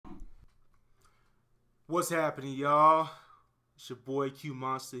What's happening, y'all? It's your boy Q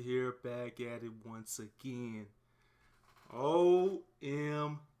Monster here, back at it once again. OMG.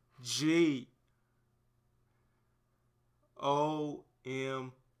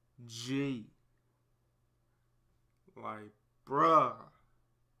 OMG. Like, bruh.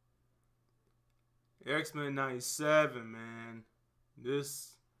 X-Men 97, man.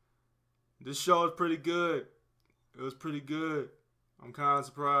 This show is pretty good. It was pretty good. I'm kind of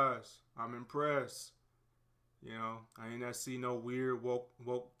surprised. I'm impressed. You know, I ain't not see no weird woke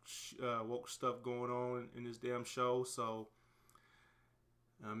stuff going on in this damn show. So,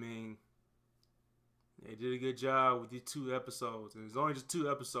 I mean, they did a good job with these 2 episodes, and it's only just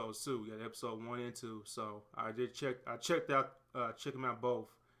 2 episodes too. We got episode 1 and 2. So I checked them out both,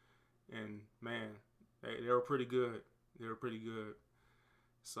 and man, they were pretty good. They were pretty good.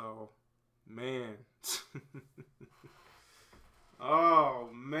 So, man, oh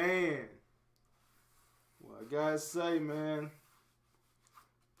man. Well, I gotta say, man,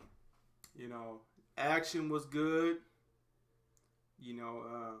 you know, action was good. You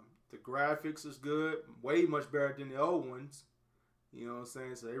know, the graphics is good, way much better than the old ones. You know what I'm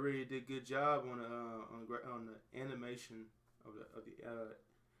saying? So they really did a good job on the animation of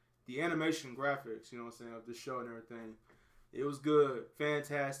the animation graphics. You know what I'm saying, of the show and everything. It was good,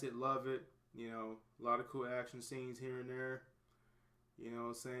 fantastic, love it. You know, a lot of cool action scenes here and there. You know what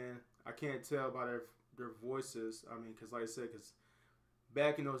I'm saying? I can't tell by their voices. I mean, because like I said, because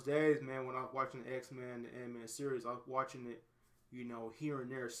back in those days, man, when I was watching the X-Men, the animated series, I was watching it, you know, here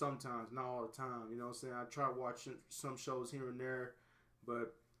and there sometimes, not all the time. You know what I'm saying? I tried watching some shows here and there,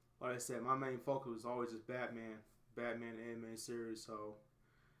 but like I said, my main focus was always just Batman the animated series. So,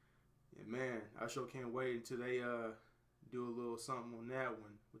 yeah, man, I sure can't wait until they do a little something on that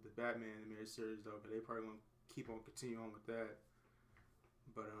one with the Batman animated series, though, because they probably gonna keep on continuing on with that.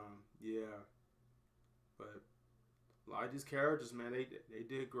 But yeah. But a lot of these characters, man, they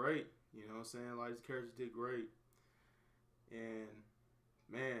did great. You know what I'm saying? A lot of these characters did great. And,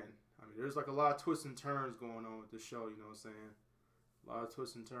 man, I mean, there's like a lot of twists and turns going on with this show, you know what I'm saying? A lot of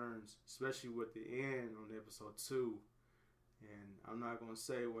twists and turns, especially with the end on episode 2. And I'm not going to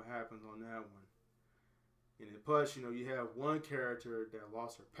say what happens on that one. And then plus, you know, you have one character that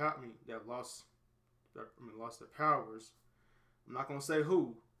lost their powers. I'm not going to say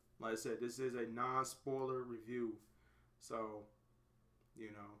who. Like I said, this is a non-spoiler review. So, you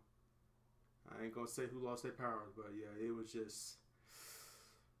know, I ain't going to say who lost their powers. But, yeah, it was just,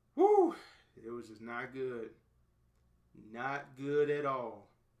 whoo, it was just not good. Not good at all.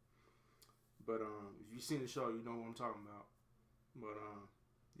 But, if you've seen the show, you know what I'm talking about. But,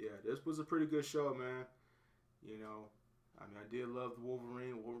 yeah, this was a pretty good show, man. You know, I mean, I did love the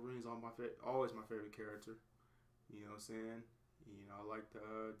Wolverine. Wolverine's always my favorite character. You know what I'm saying? You know, I like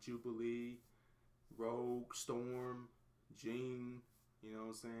the Jubilee, Rogue, Storm, Jean, you know what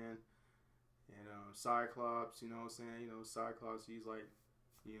I'm saying? And Cyclops, you know what I'm saying? You know, Cyclops, he's like,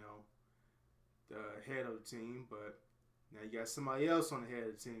 you know, the head of the team. But now you got somebody else on the head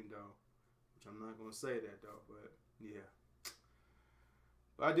of the team, though. Which I'm not going to say that, though. But, yeah.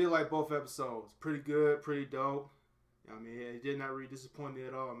 But I did like both episodes. Pretty good, pretty dope. I mean, it did not really disappoint me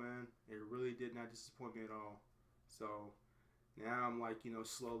at all, man. It really did not disappoint me at all. So, now I'm like, you know,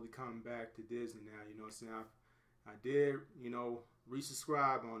 slowly coming back to Disney now, you know what I'm saying? I did, you know,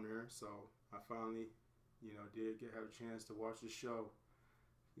 resubscribe on there, so I finally, you know, have a chance to watch the show,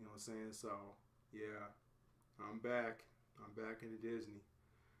 you know what I'm saying? So, yeah, I'm back into Disney.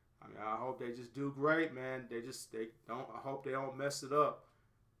 I mean, I hope they just do great, man. I hope they don't mess it up,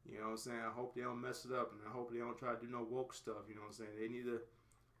 you know what I'm saying? I hope they don't mess it up, and I hope they don't try to do no woke stuff, you know what I'm saying? They need to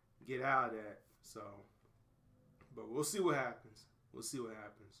get out of that, so. But we'll see what happens. We'll see what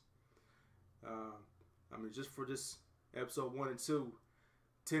happens. I mean, just for this episode 1 and 2,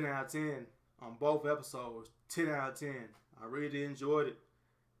 10 out of 10 on both episodes. 10 out of 10. I really did enjoy it.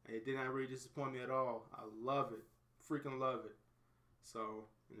 It did not really disappoint me at all. I love it. Freaking love it. So,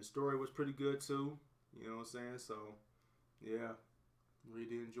 and the story was pretty good too. You know what I'm saying? So, yeah. Really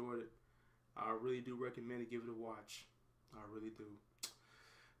did enjoy it. I really do recommend it. Give it a watch. I really do.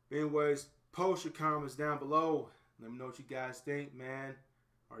 Anyways, post your comments down below. Let me know what you guys think, man.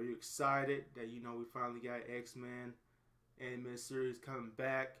 Are you excited that, you know, we finally got X-Men animated series coming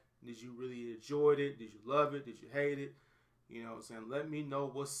back? Did you really enjoy it? Did you love it? Did you hate it? You know what I'm saying? Let me know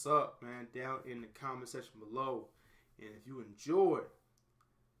what's up, man, down in the comment section below. And if you enjoyed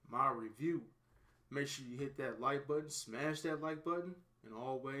my review, make sure you hit that like button, smash that like button, and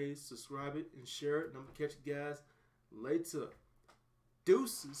always subscribe it and share it. And I'm going to catch you guys later.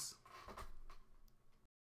 Deuces.